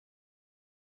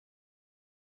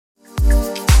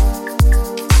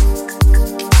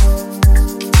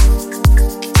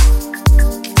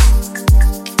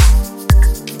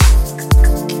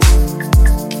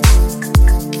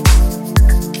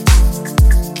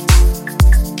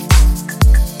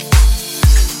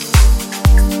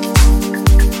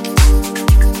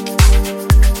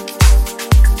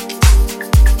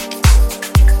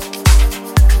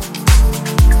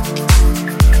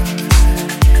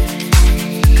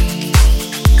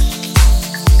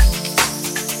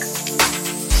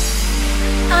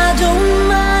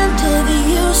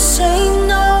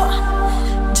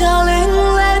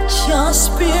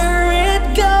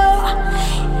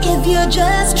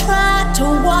just try to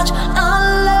watch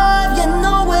our love, you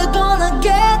know we're gonna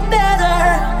get better.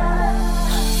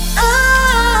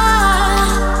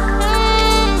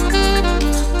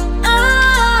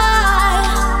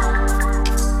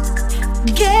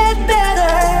 Get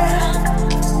better.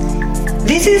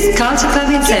 This is Culture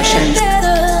Clubbing Sessions.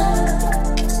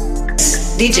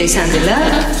 DJ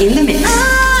Sandila in the mix.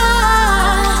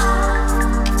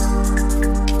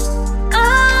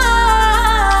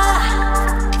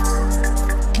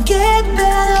 Get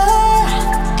better.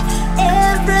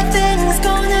 Everything's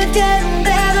gonna get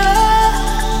better.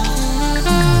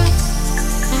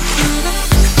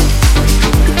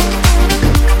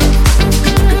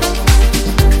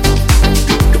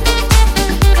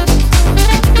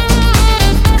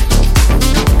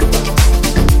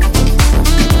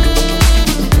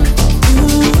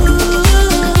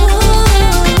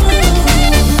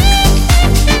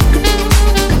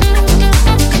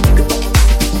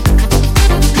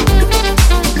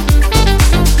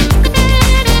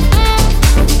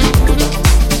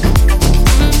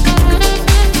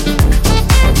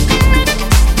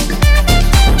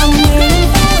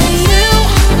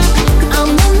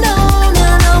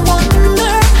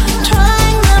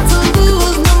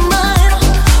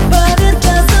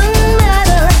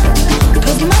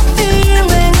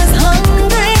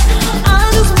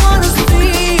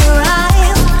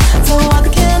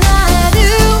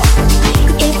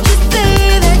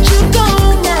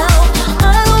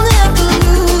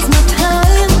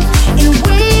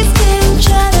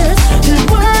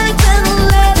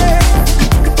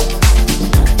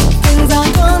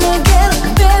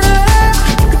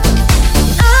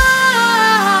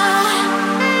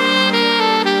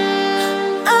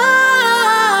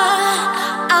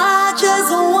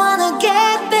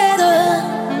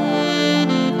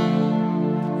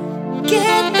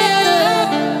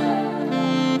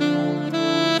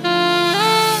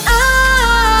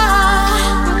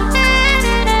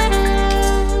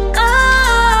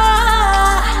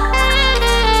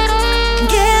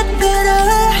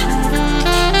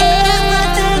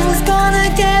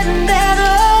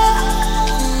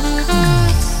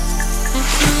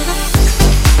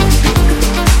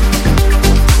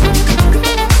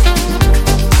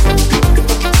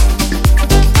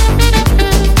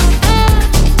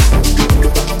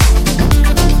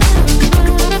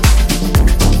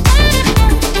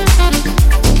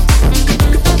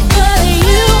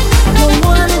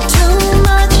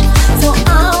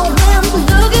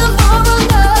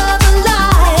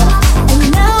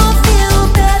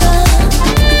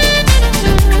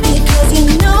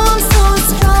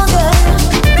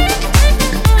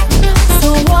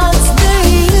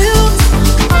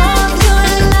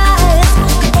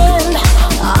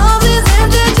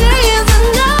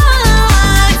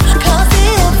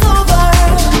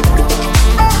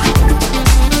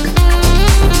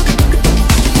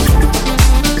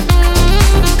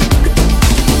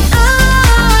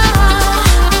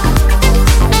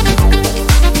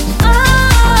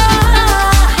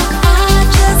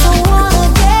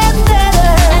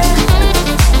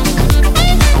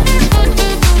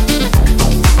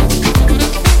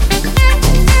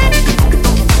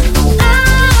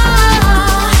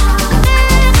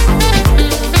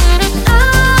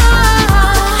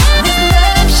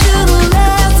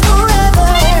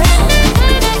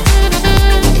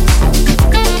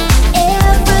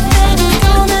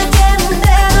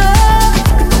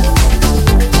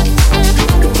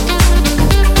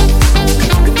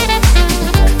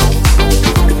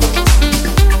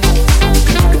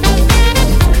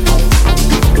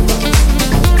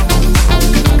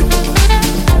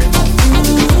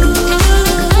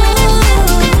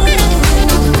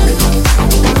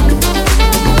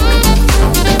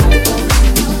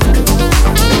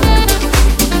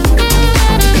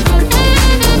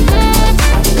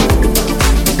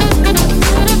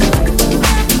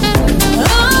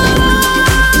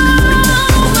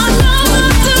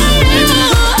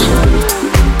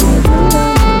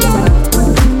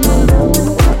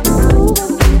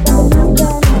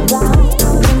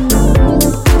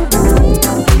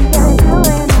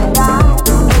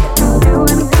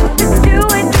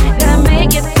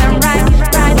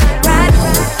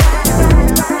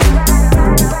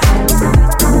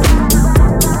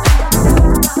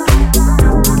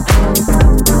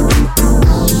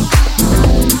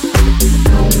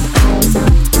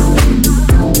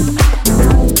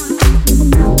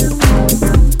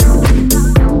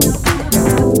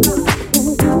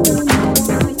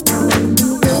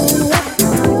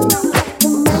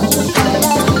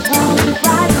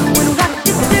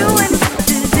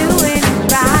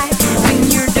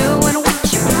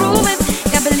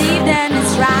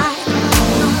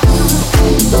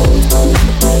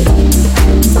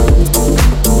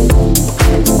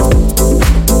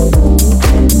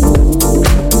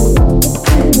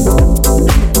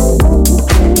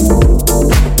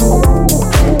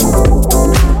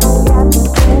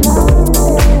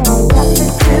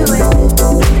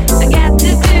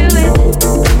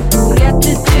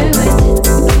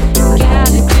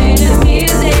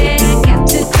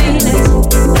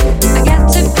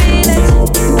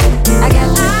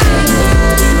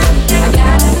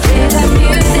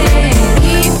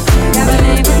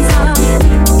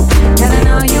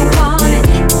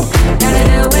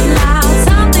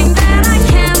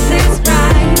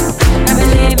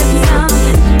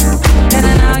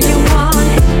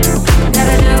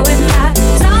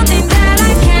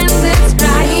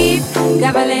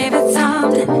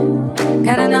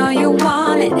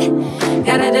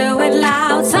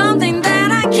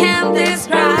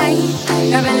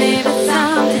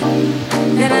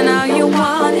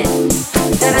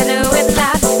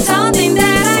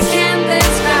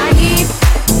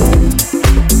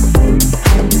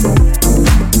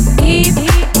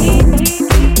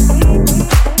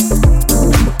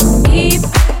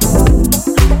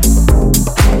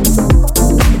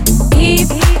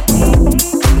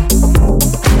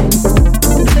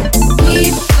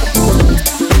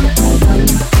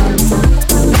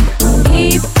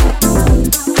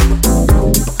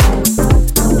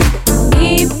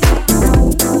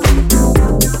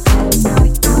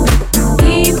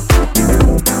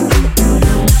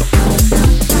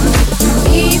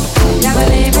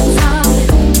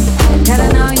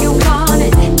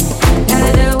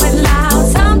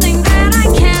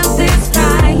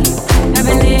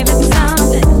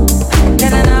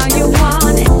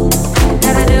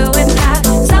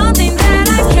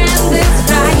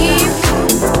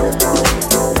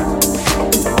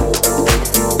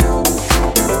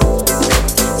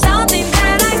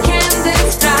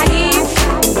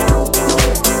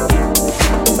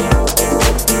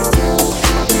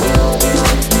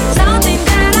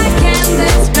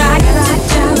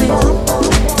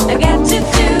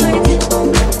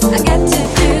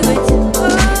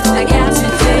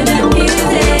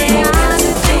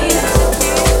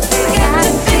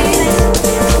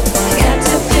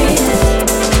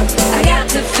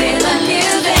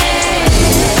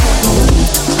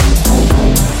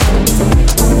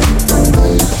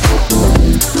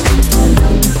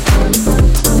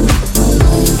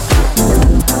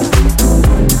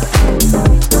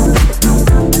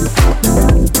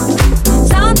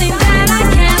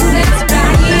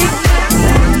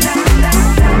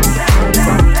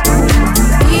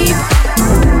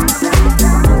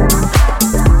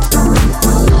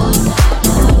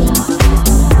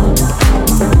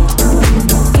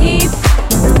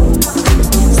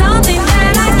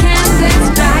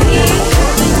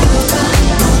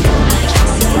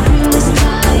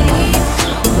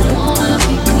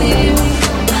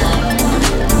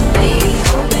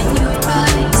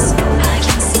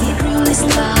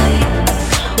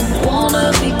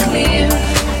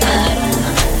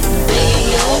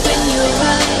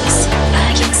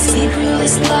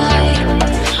 this light.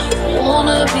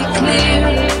 Wanna be clear,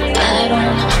 I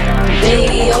don't.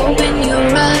 Baby, open your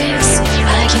eyes,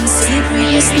 I can see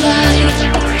through this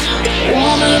light.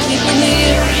 Wanna be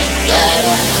clear, I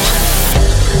don't.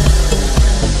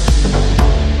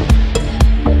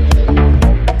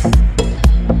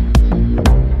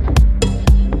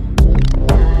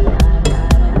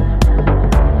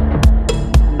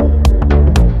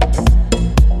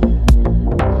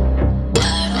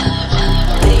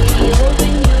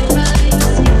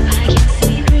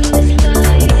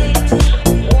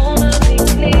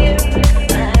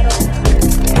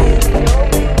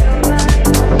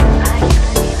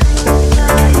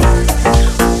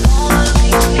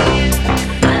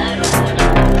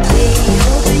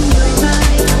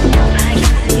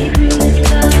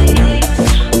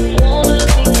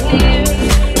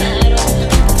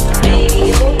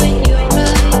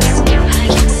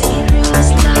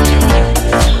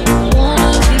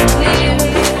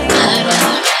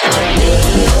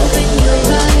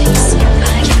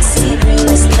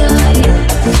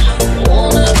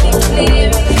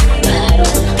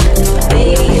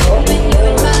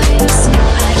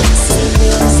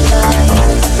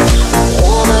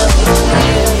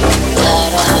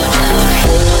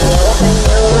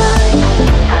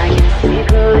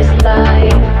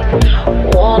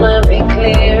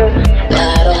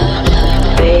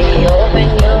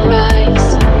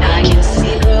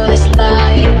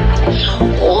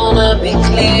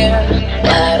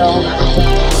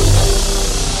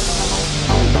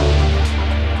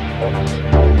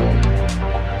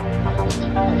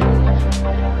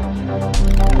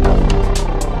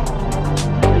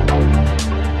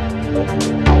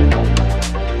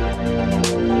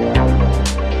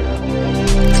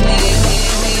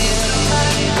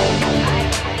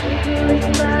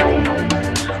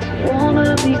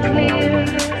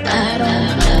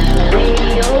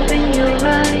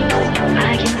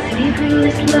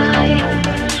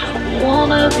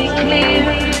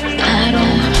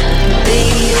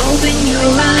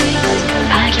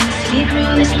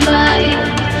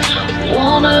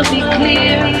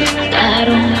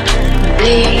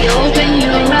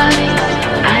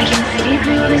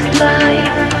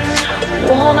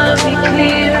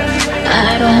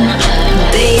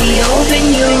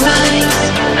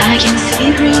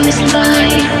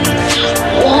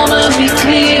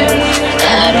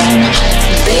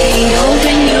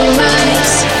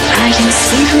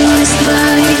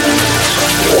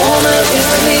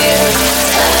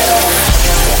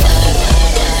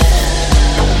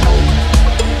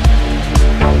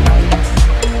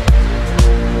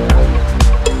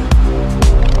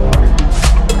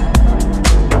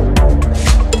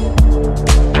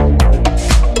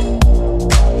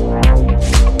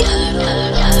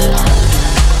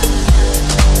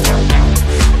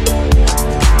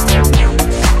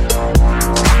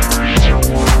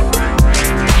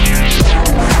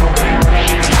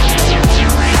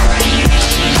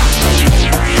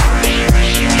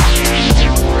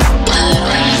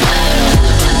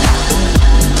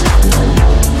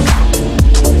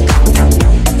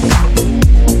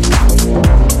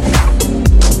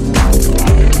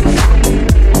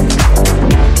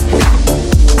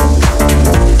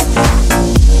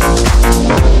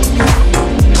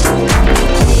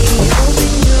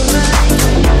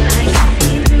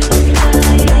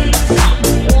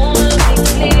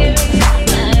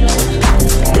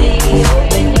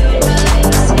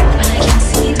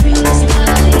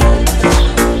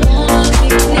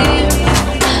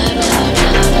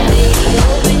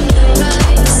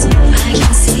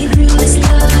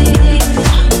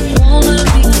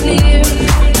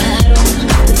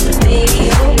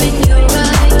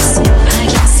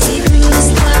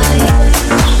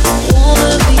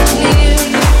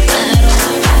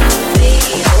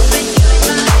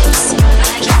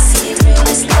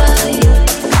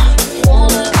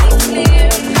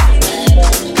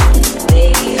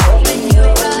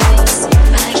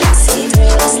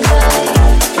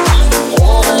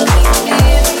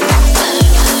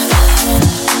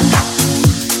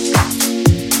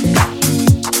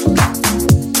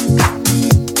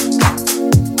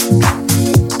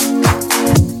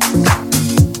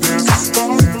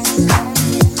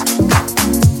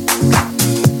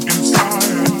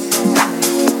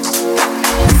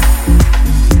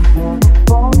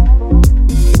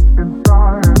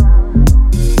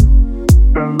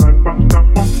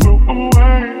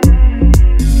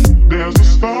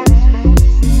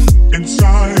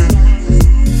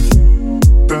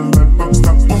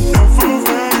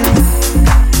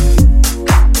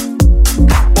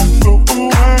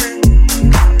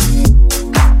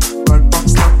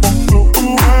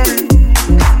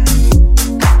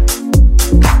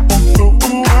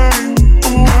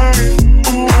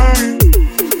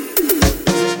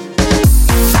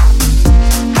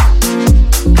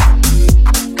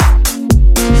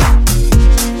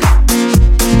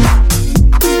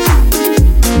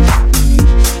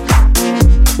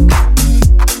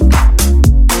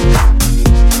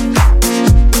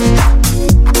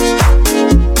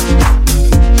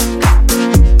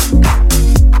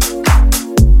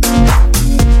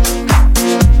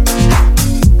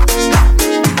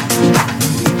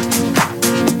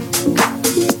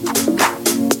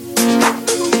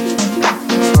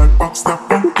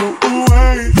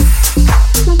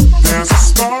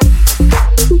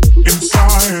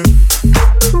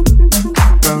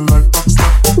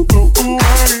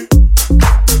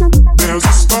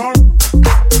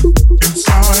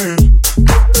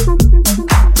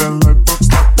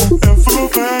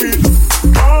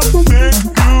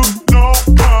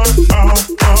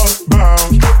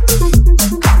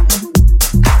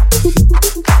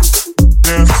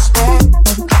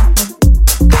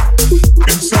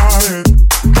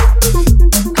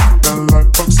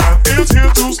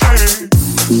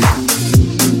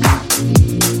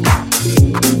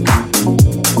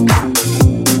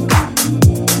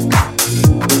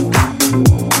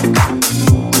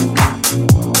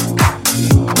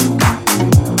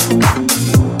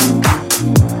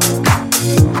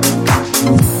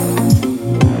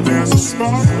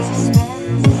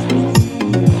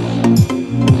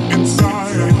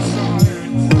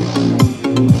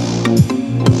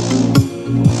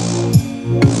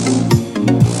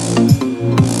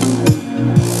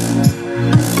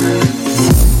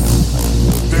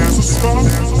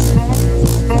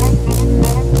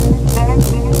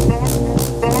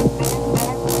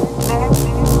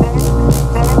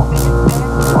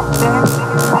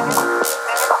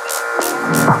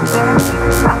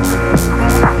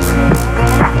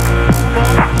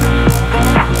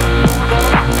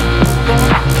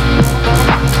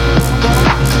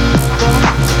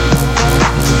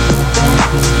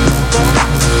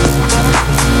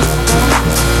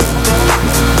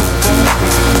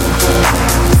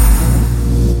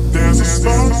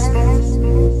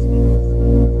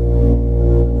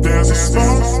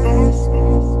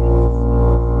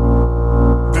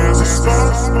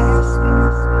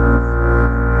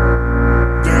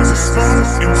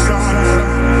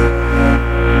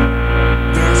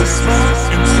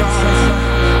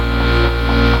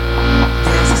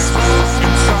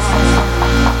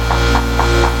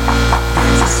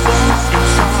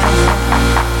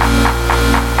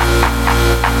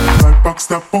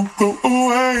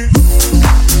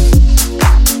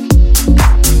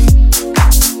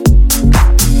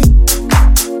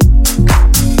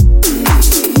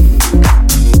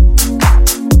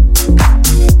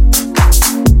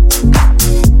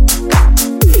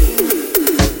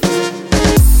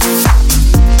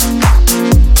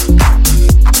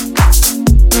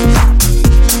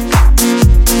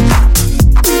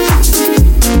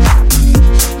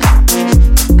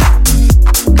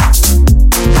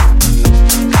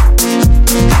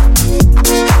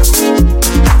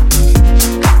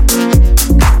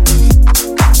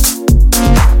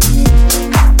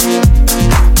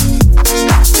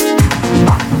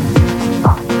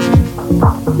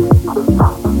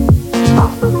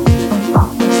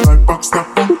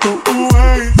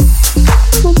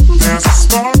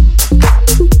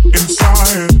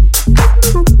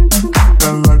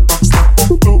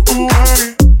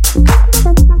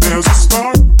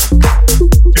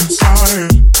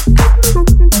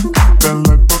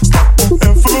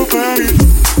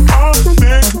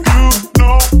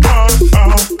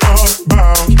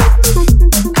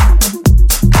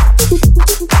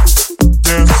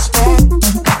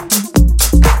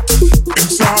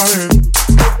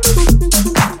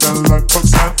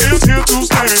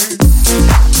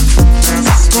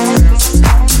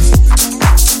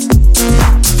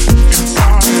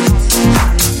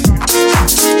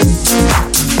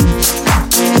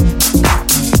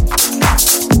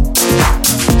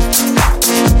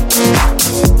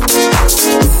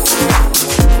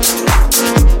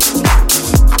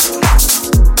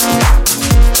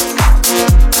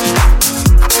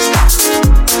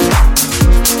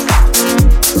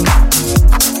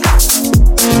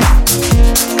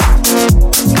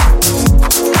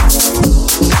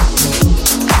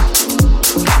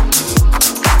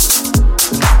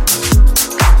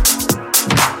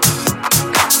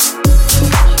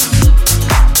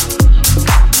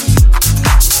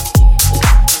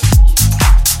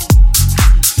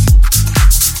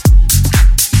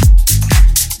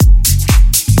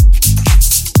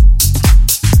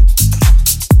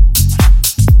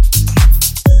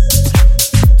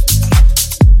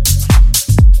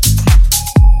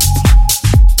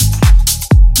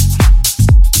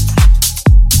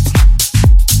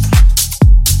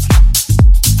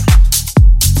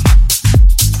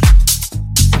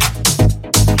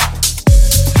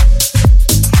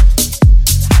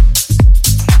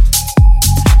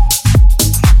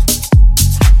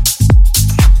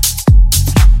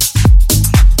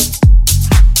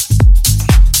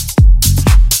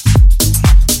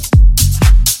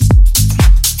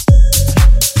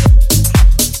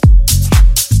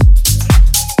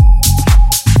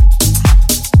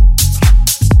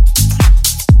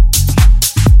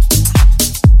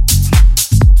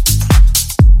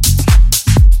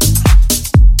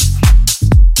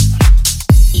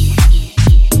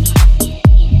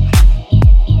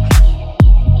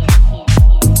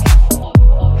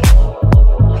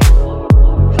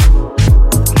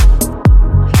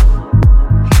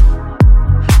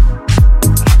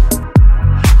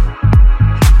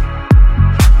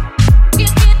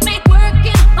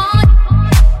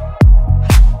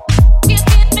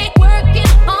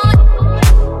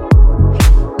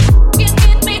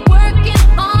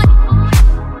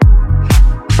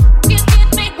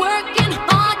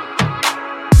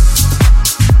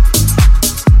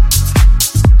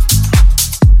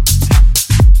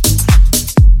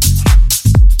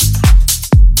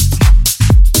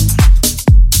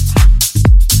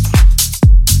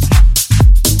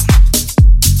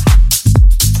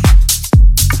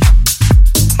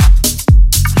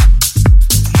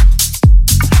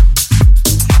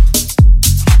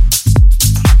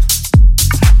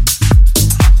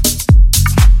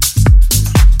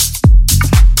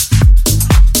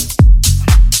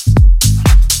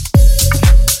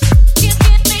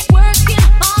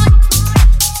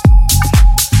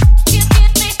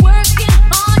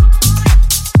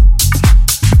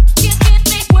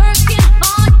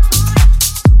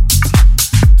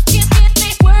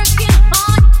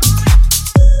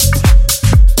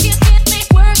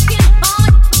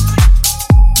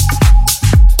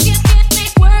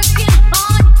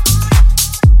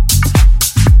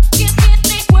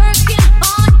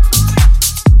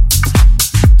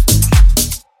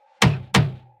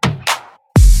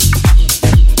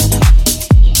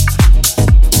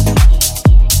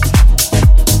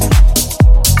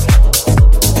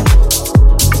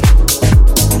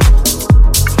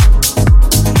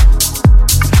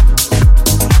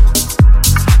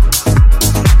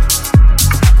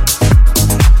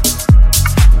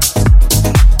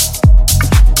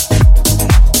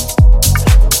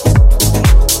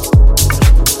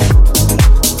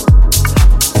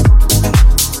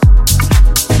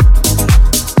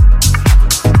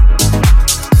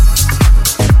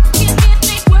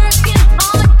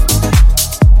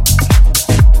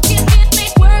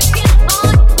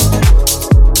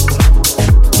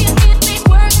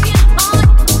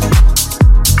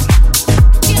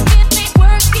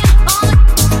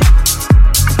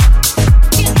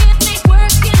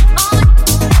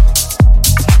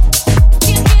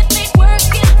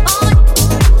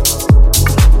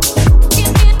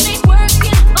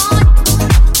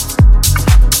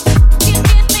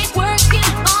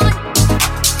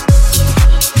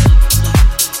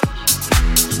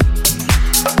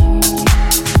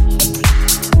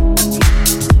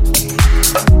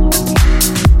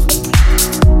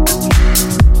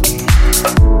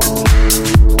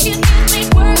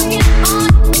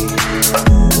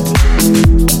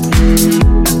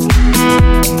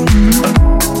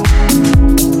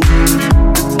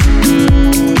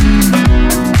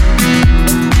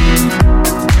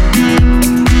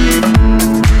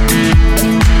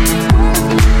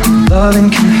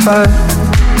 hurt.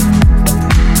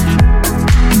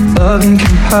 Loving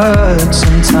can hurt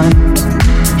sometimes,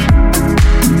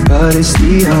 but it's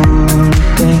the only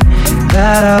thing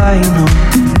that I know.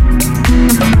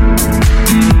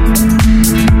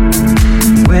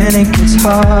 When it gets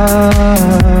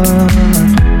hard,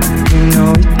 you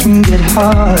know it can get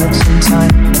hard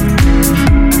sometimes.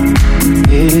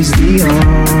 It is the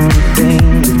only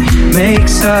thing that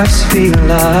makes us feel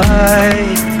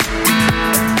alive.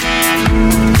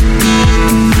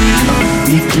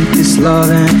 We keep this love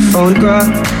in a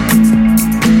photograph.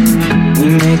 We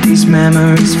make these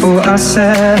memories for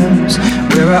ourselves,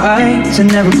 where our eyes are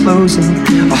never closing,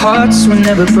 our hearts were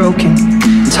never broken,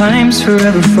 time's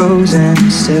forever frozen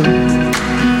still.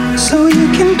 So you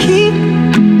can keep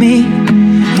me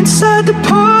inside the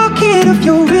pocket of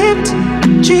your ripped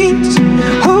jeans,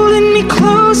 holding me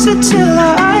closer till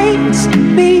our eyes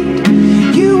meet.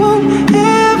 You won't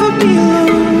ever be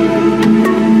alone.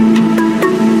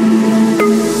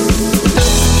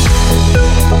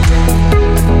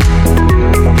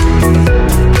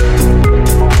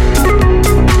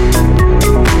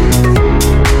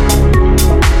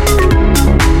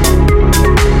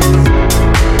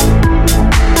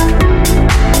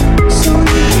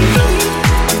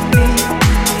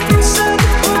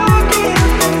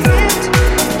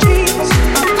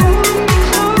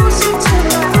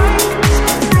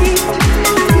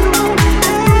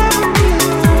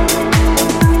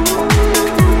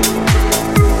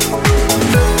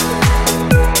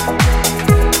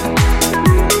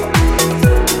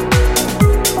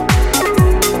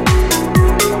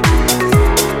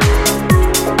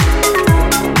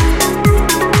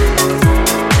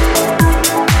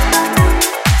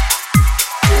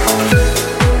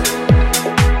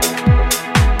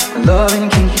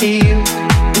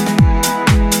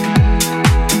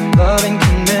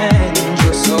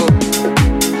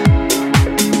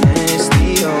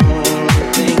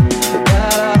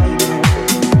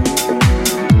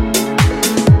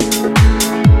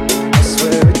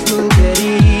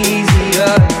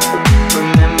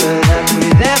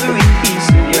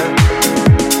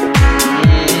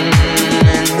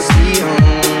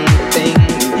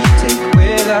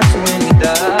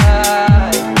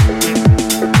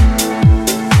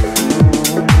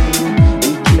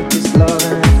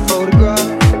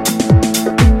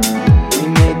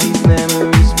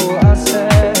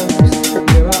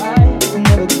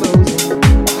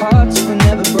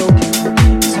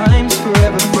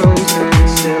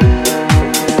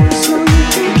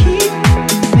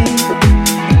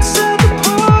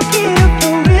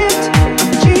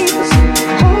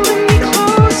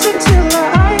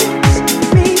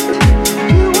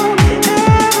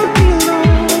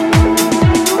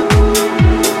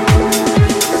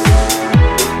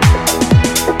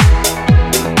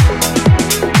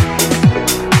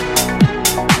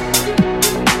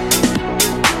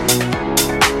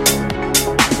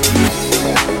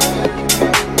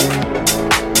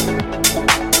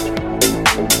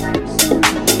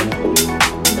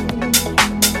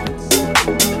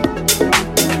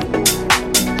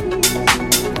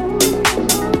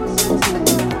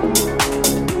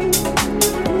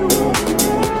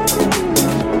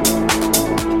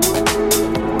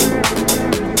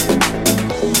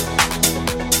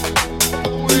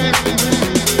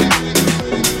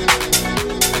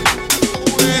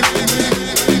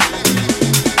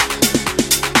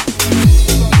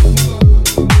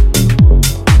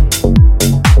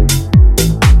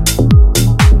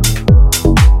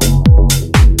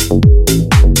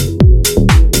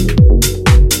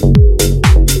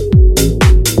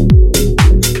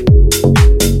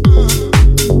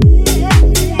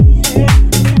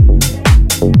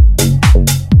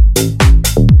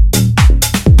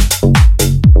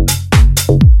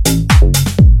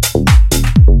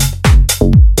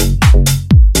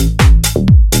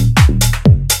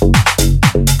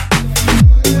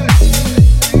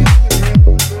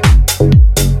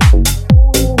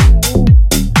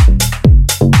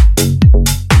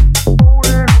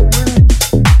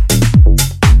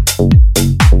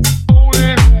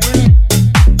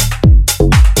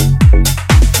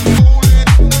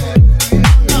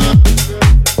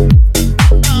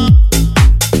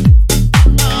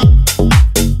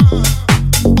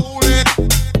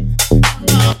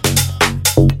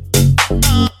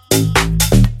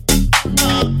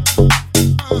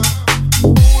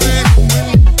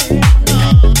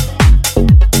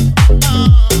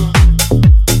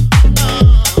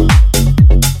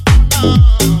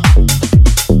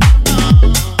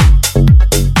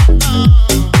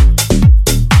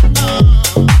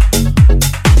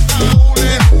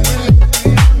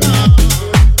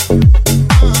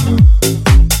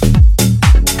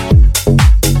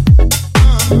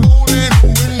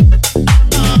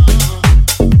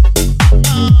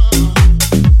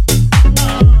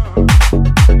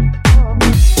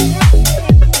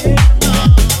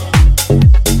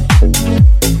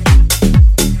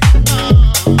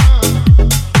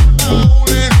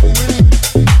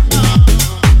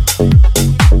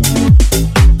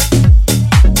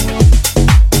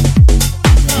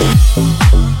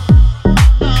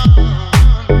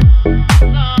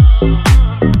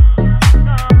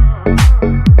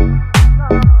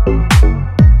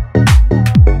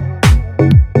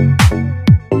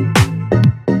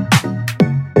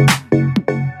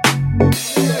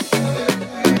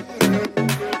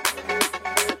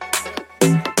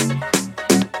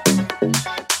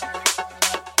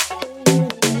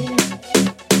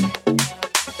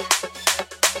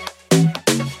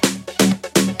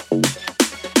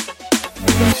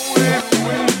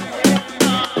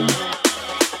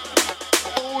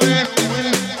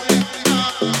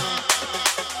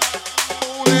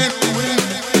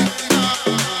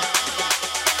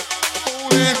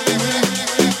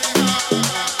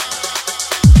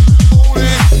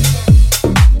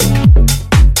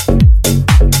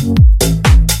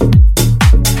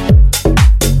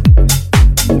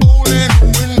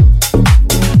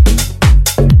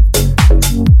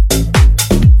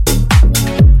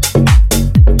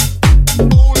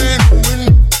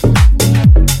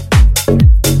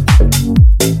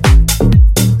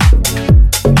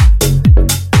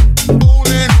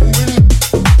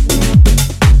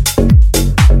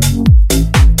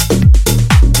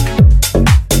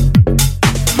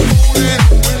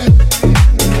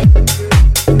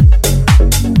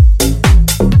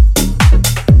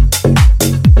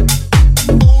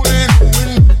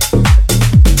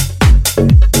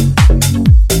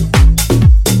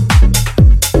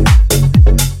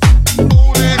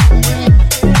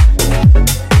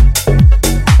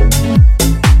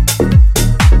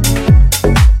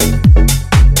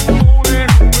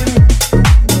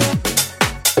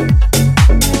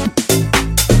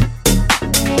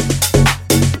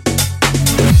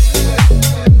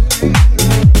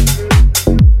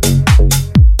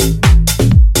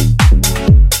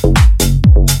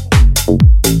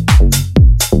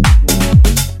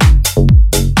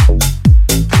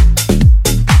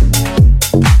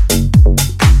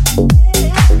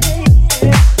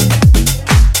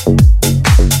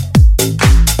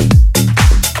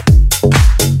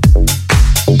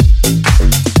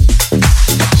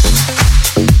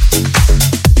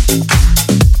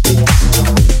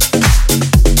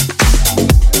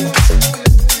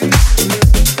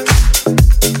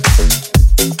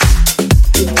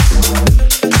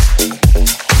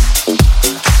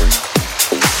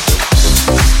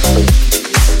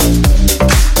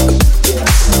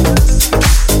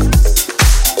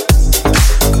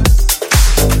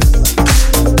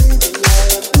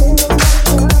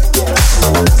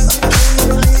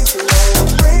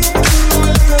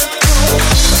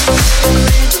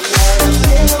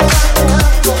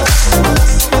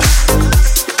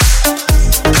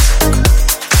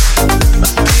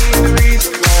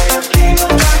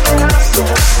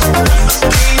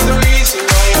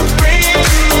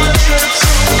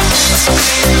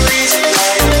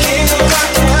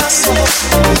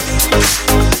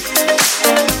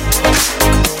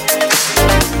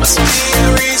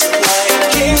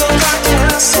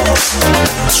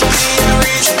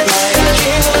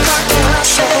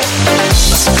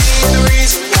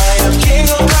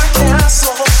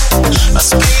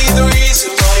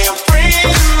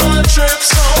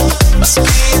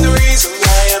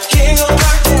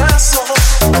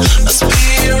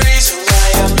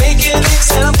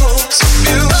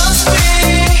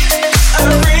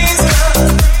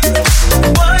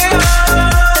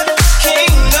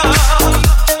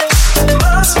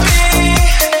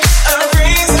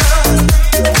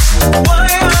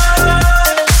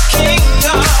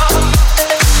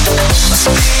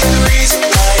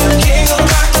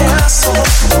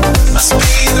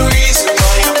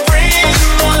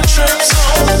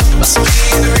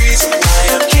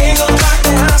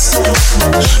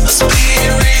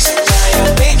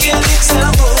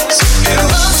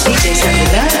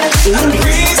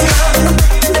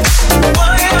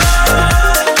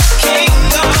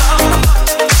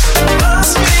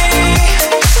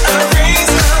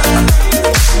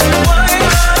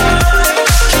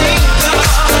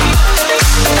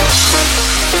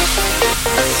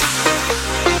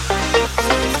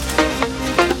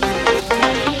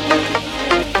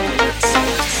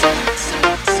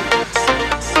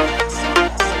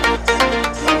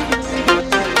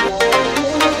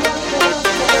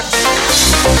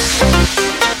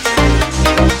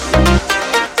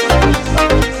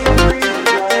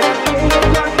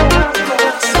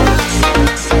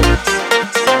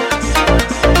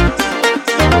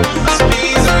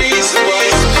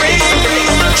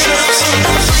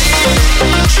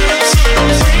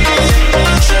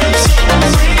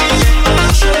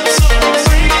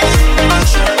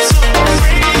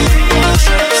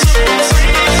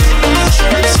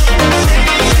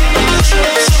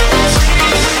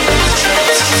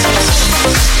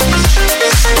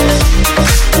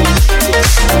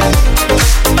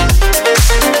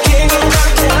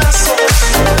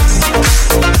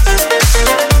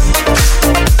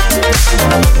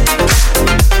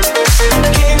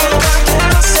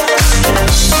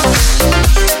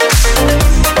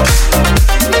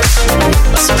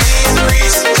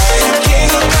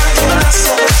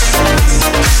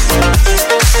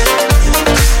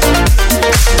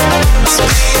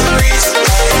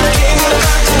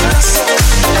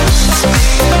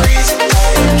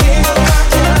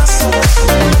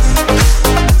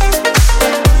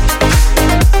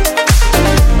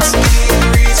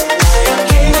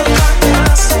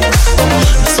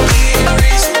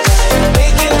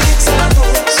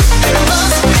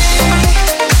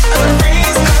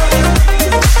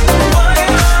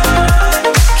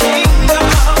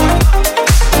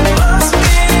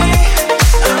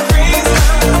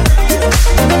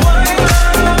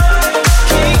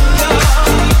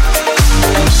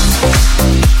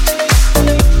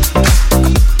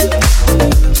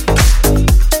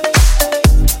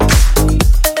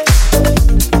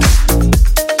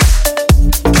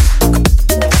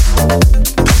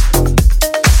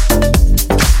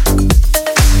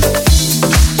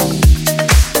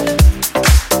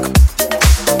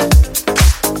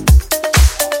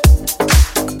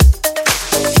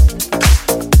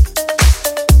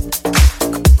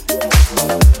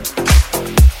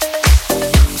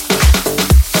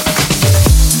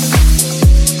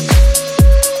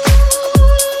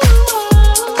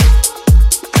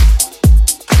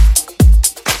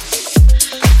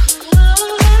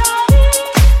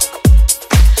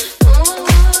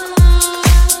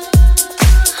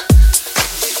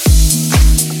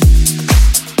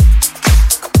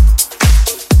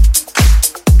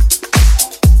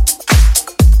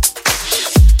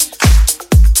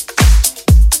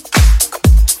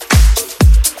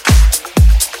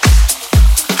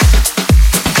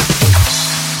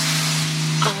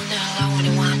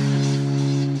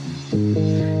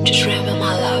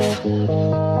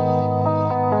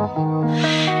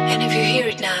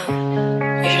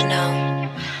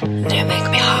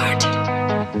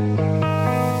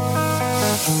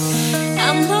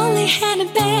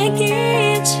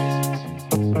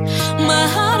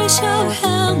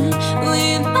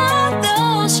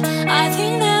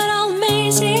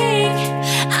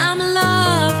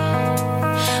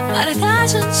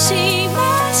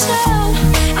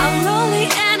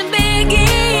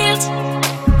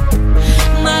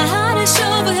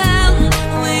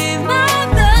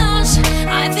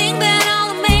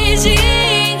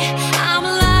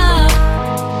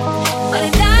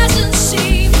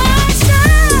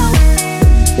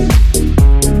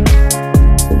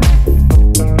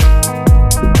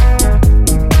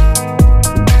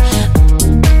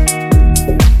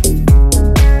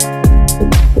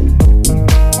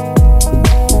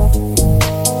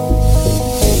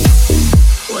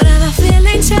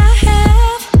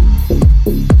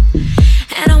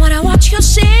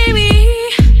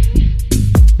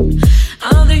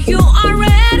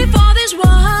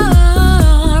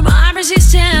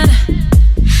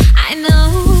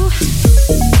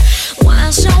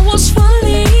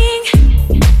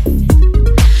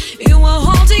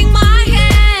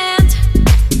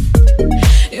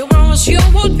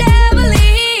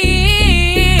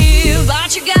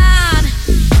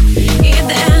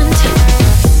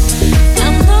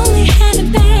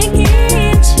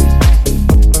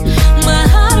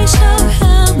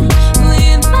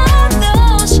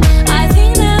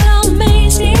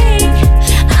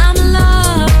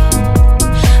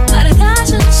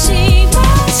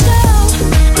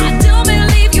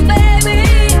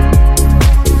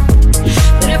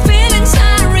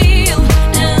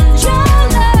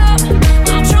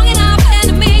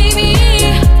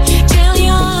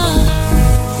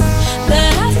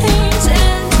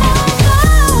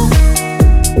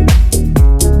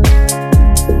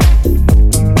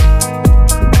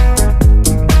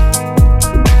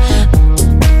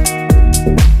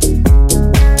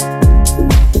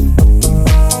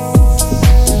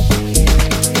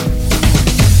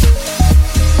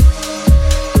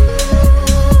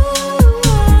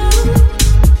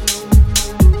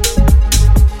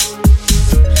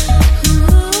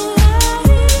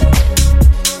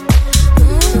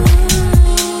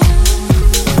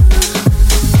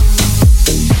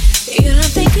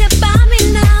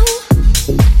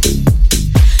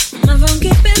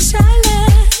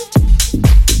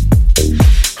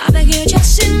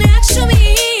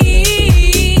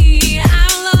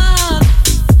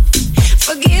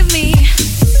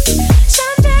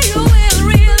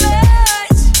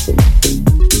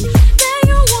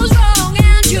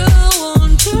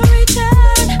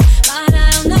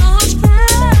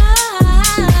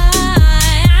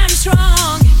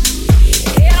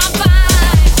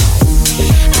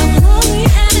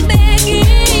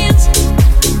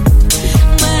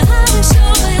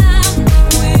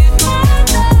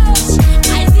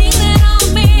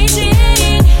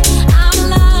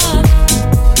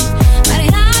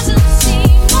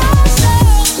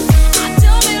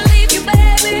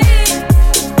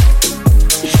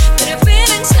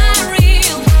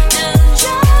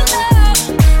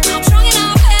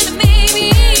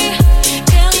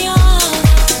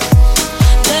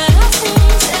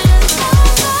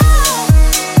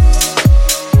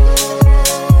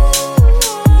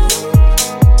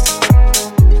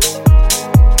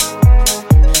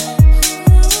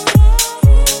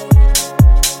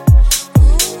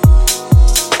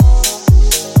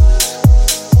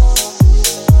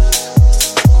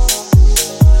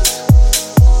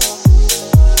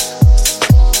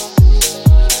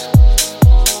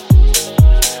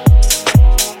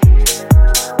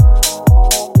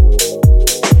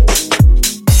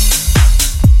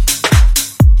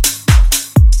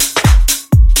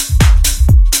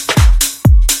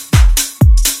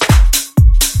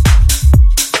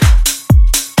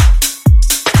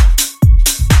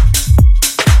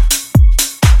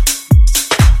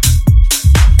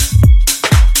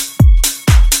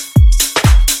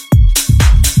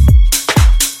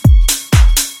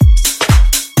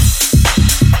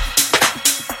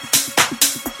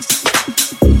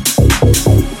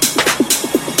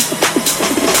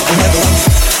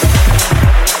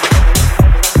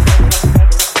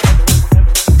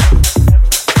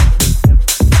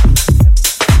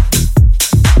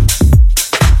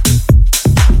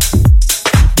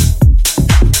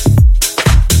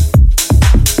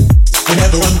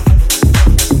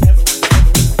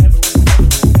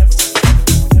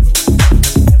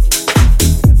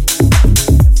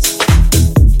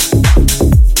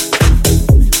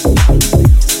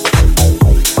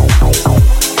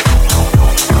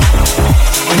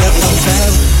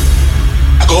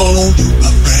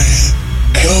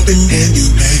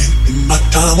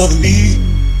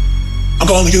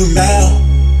 calling you now,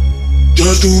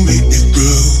 just to make it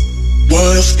through.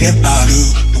 What else can I do?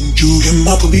 Don't you hear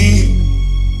my plea?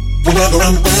 Whenever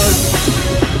I'm down,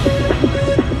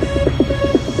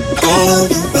 I call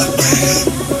on you, my friend.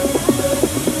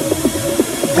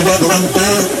 Whenever I'm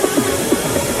down,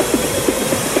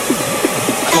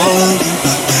 I call on you,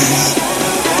 my friend.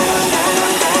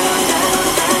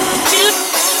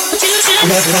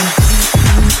 Whenever I'm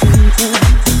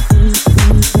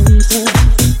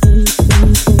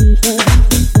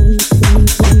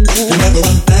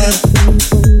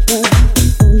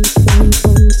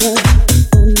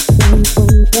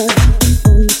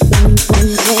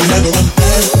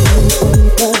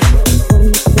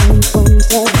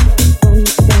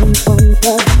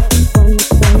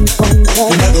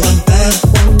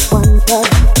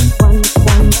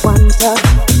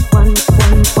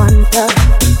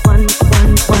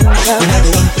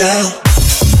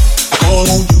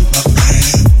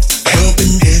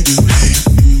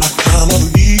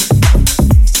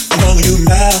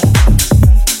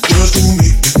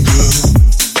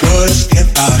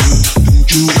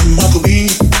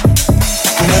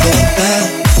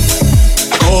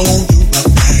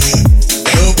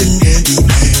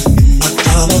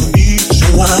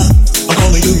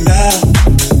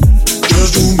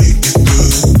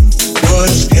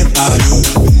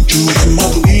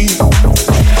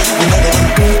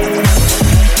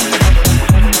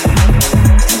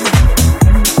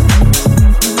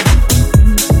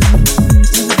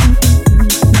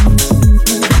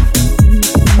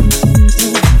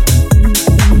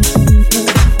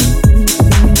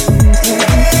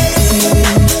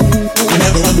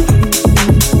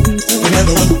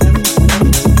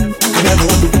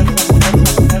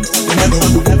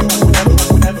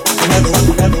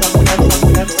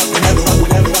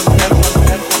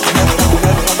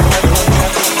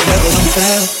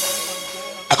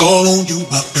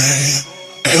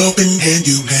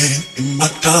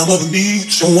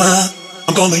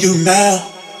I'm calling you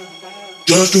now,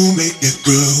 just to make it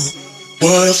through.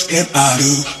 What else can I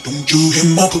do? Don't you hear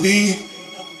my plea?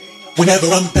 Whenever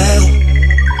I'm down,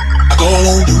 I call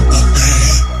on you, my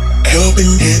friend. A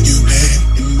helping hand you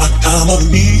lend in my time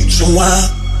of need. So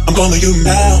I'm calling you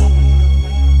now,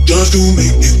 just to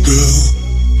make it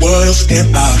through. What else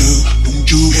can I do? Don't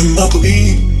you hear my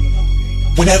plea?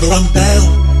 Whenever I'm down,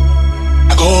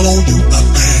 I call on you, my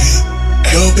friend. A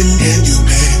helping hand you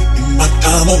lend my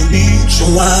time of need, so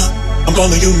I'm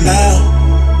calling you now,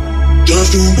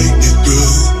 just to make it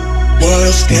through. What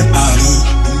else can I do?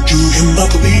 Don't you hear my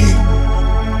plea?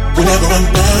 Whenever I'm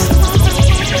down,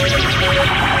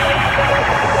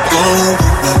 call on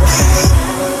you, my friend.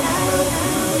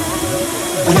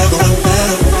 Whenever I'm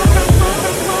down,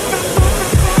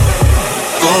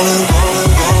 call on you.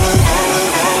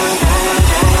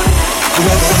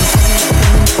 Whenever I'm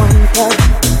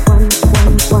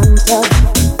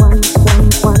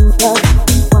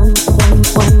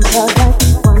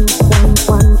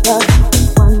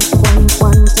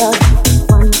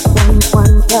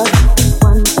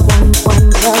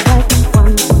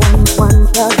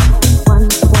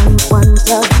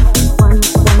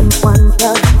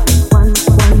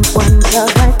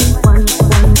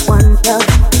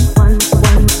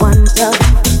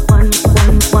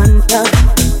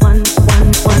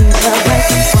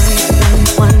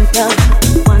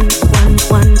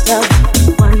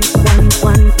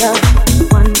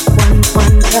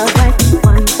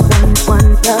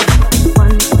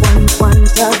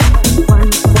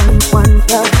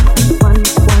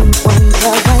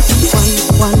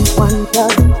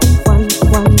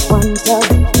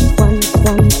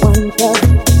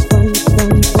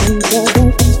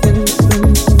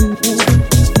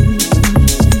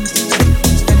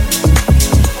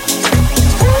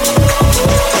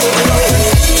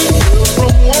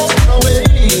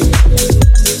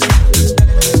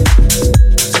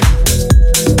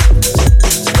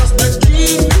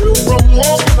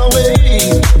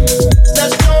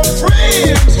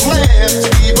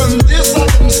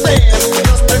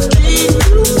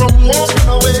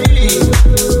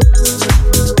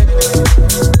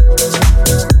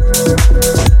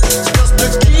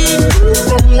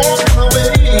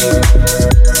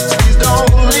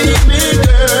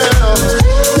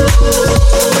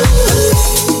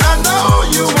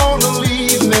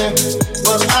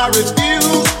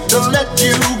let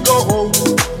you go.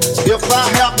 If I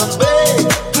have to beg,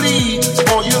 plead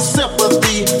for your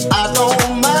sympathy, I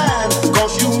don't mind,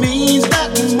 'cause you mean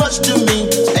that much to me.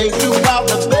 Ain't too proud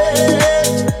to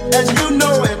beg, and you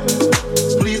know it.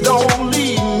 Please don't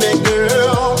leave me,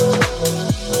 girl.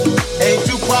 Ain't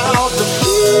too proud to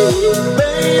plead,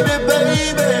 baby,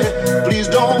 baby. Please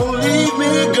don't leave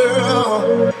me, girl.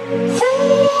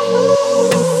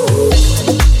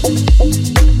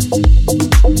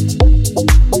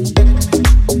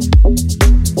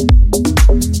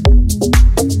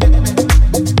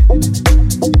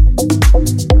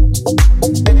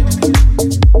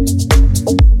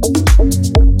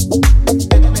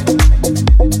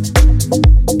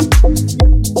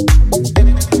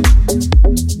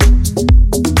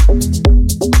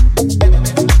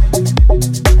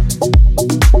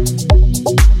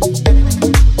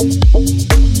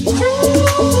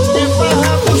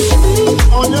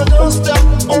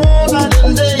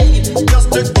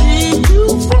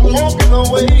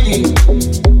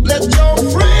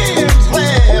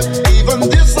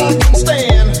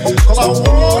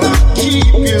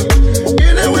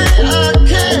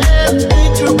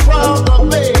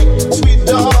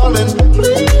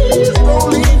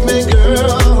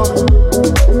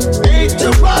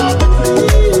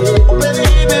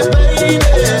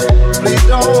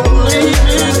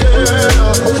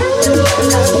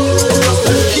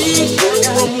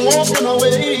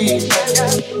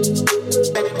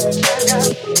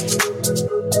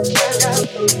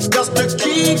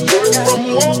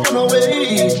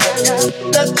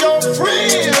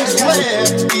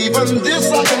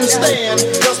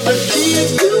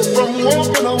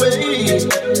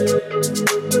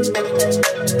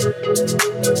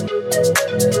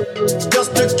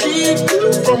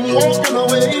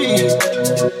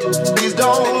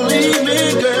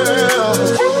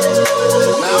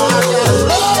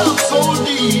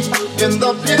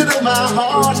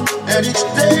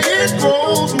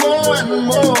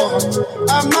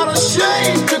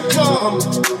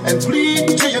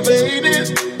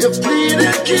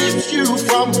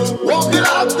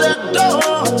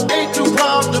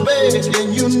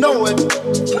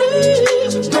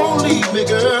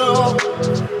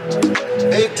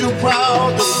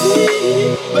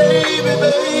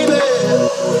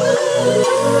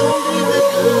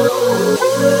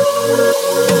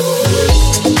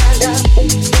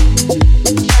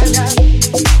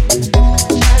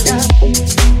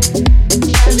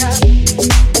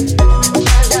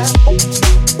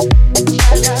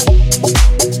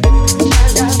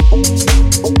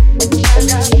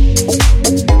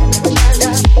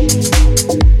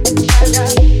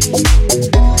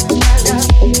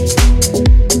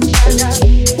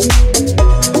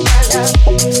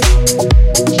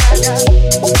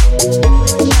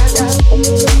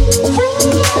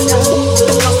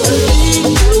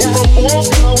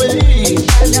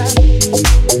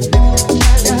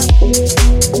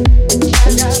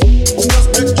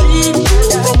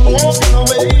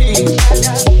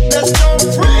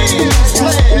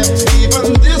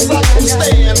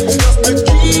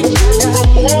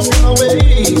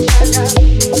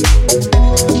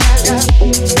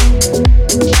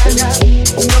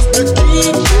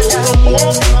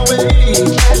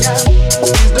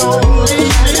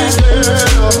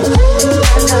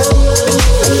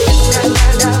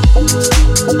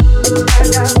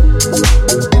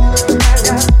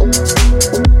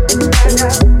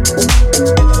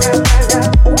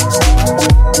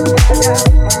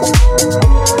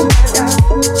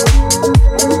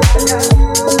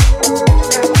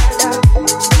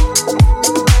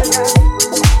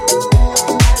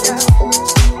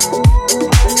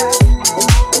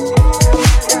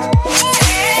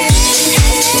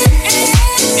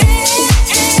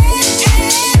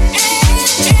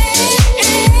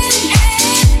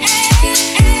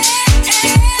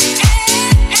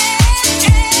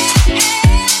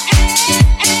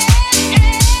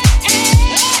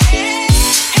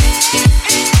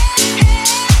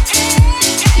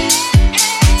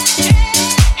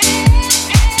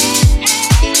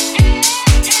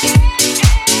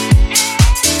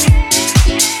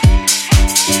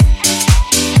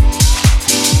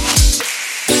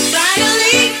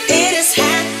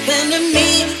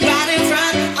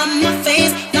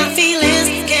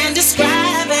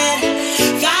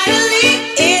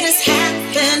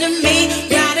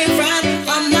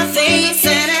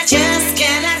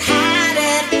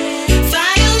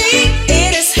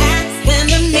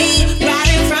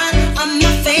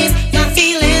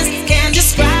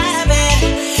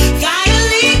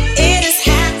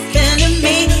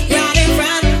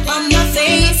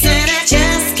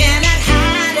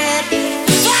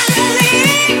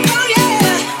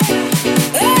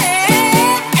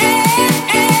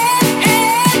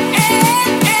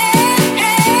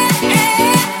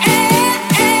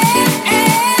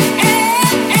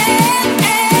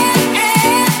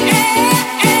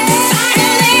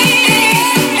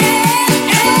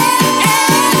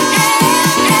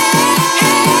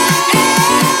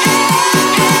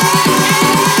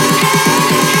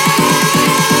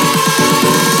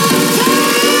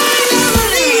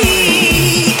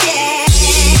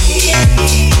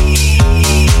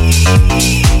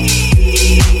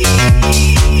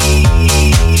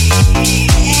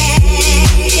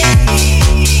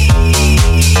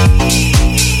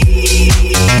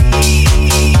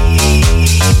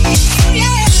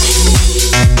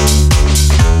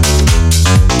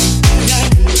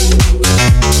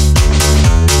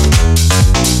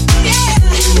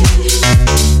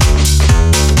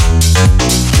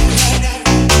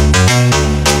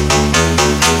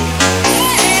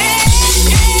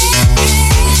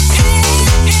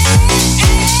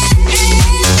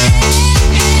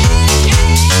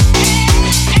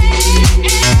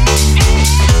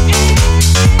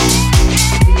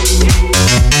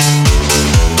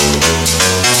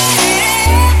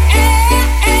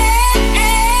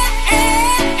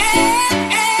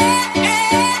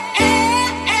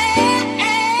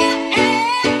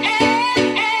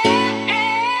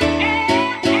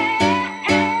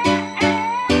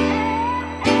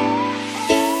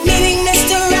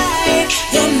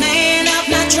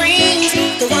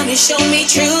 finally showed me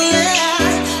true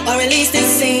love, or at least it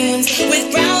seems.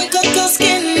 With brown cocoa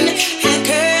skin and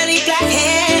curly black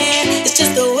hair, it's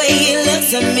just the way he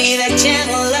looks at me, that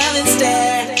gentle loving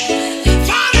stare.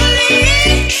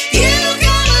 Finally, you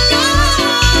come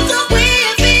along. The way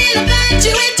I feel about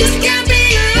you, it just can't be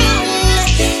wrong.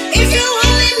 If you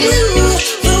only knew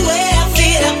the way I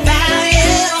feel about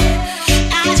you,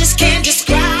 I just can't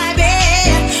describe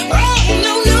it. Oh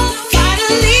no, no,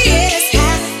 finally it's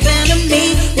happened to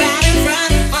me right in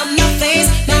front of my face.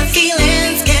 My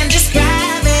feelings can't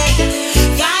describe it.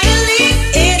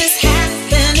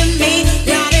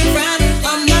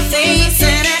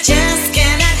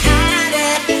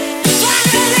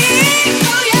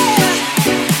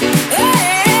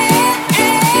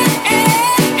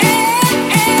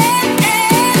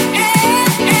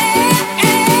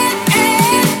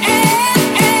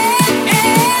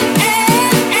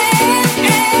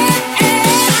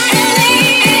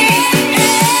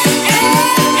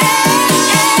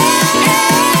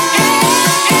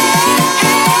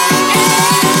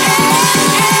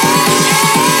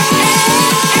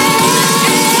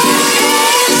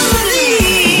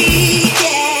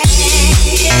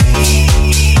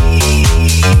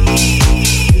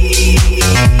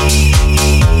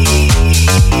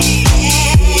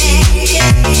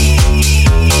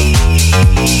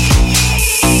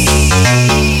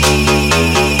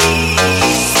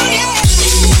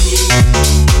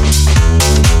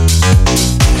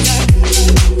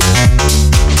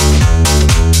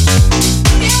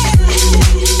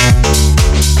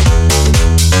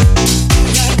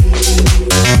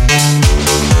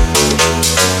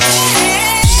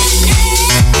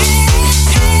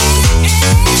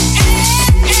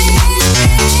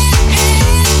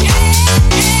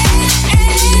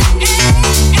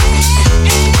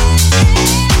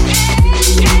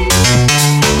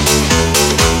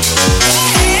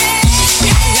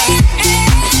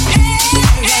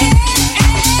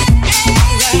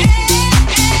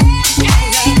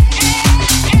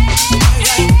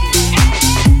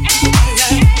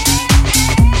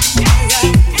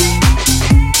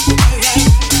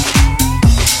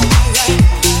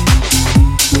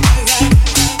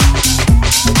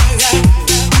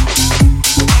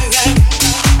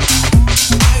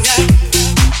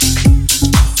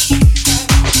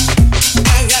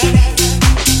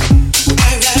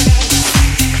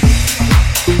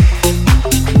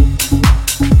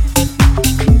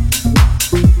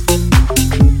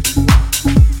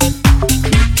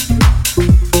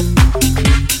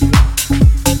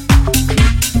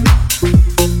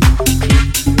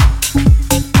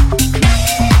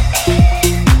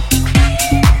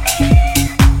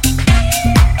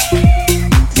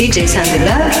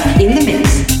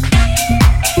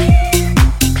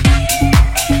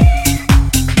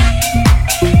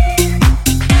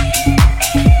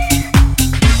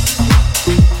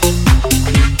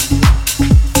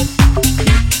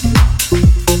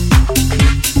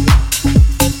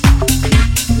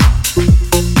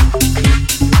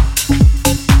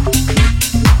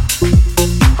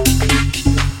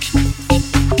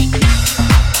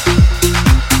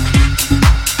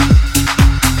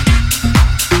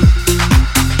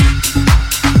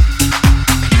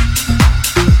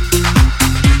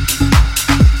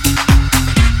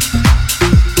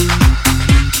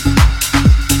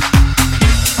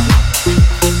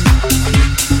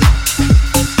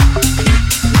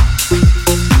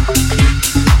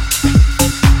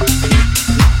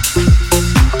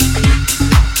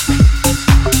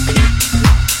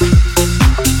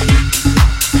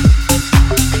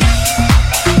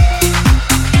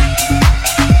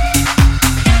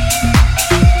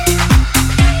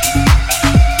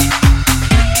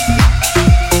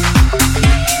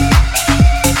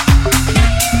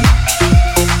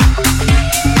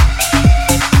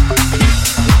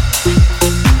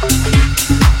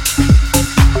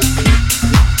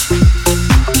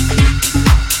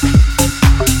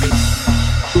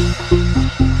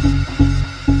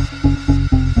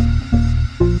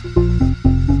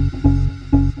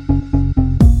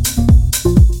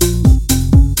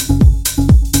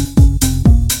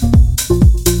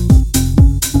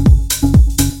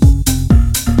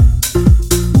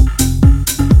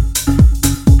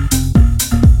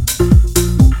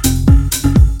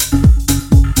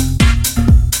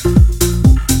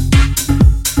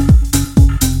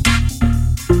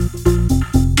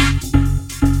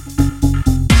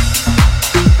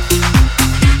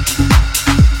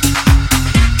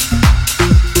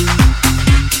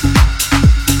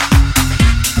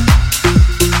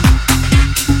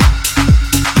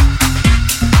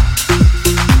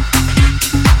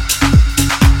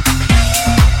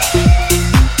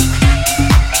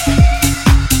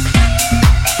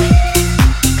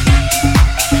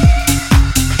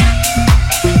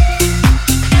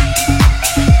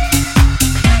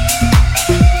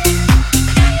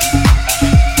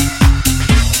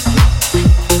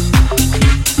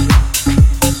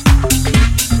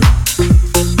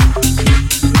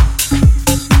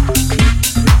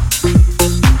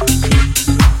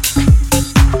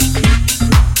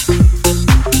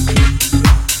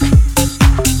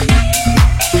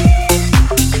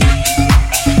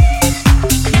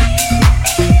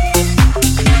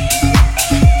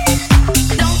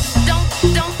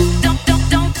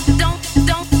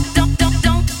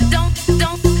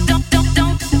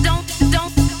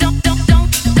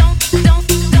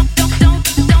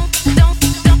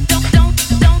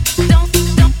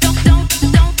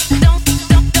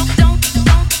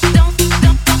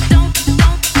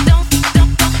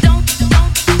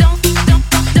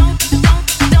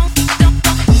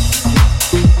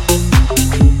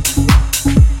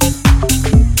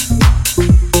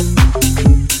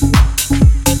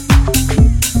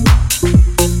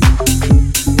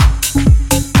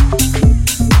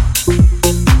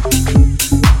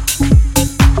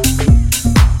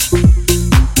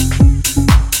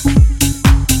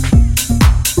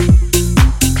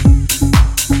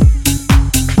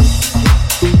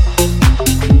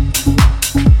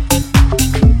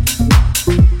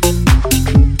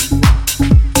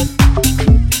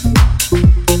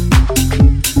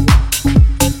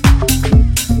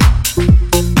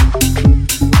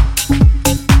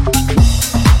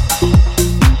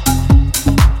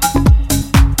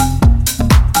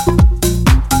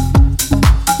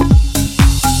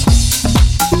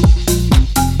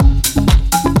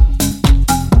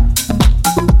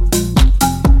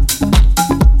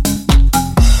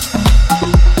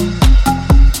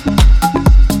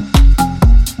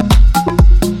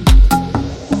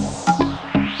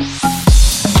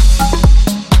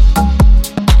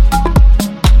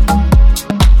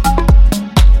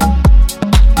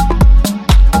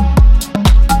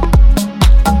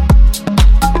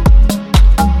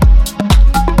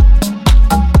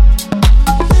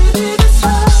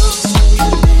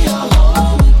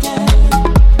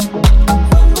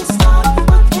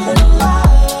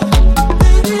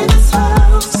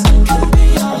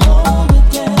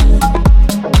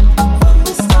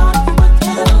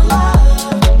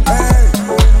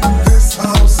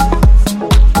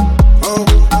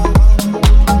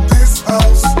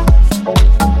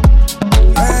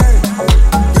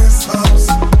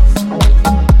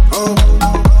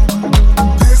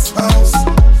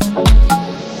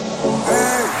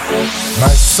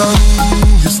 sun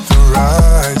used to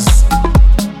rise,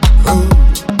 oh,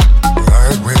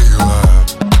 right where you are.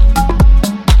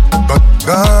 But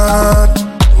that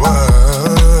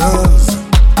was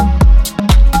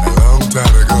a long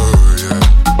time ago, yeah.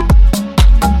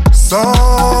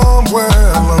 Somewhere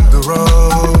along the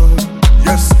road,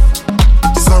 yes,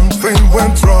 something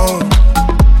went wrong.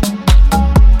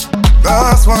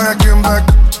 That's why I came back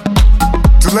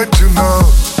to let you know.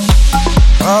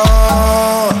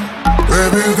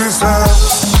 Baby, this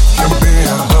house can be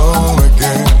a home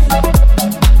again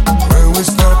when we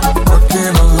start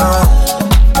working alone.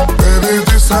 Baby,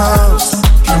 this house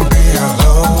can be a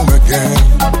home again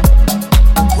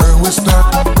when we start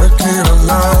working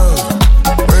alone.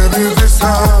 Baby, this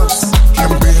house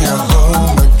can be a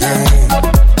home again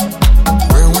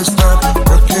when we start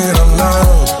working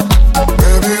alone.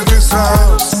 Baby, this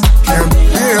house can be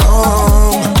a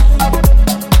home.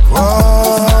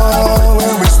 Whoa,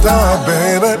 when we start,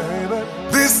 baby,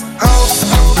 this house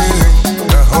can be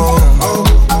a home. Oh,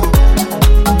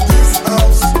 this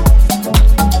house,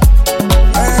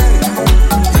 hey,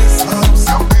 this house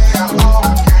can be a home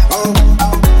again. Oh,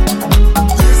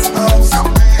 this house can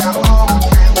be a home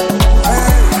again.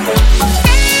 Hey.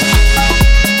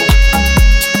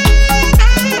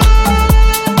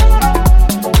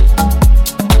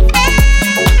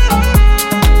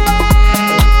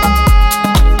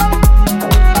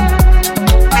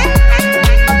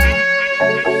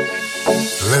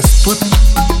 Let's put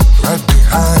right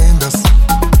behind us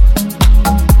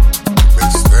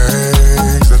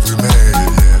mistakes that we made,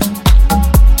 yeah.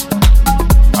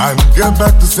 And get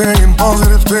back to saying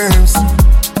positive things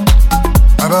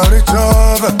about each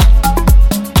other,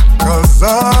 'cause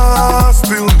I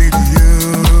still need you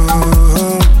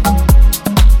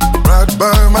right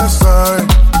by my side.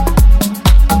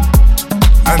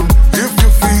 And if you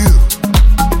feel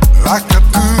like I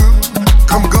do,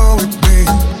 come go with me.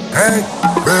 Hey,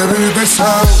 baby, this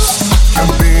house can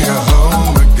be a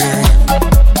home again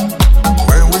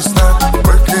when we start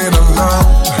working alone.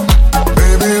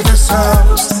 Baby, this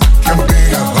house can be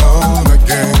a home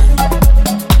again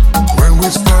when we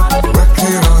start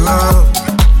working alone.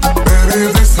 Baby,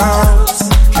 this house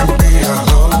can be a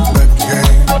home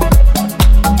again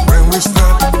when we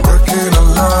start working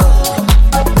alone.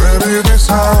 Baby, this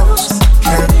house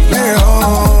can be a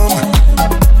home.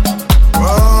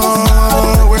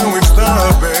 Oh, when we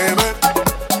start, baby,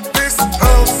 this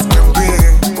house can be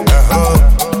a home.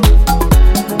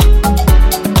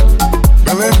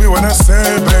 Believe me when I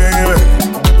say, baby.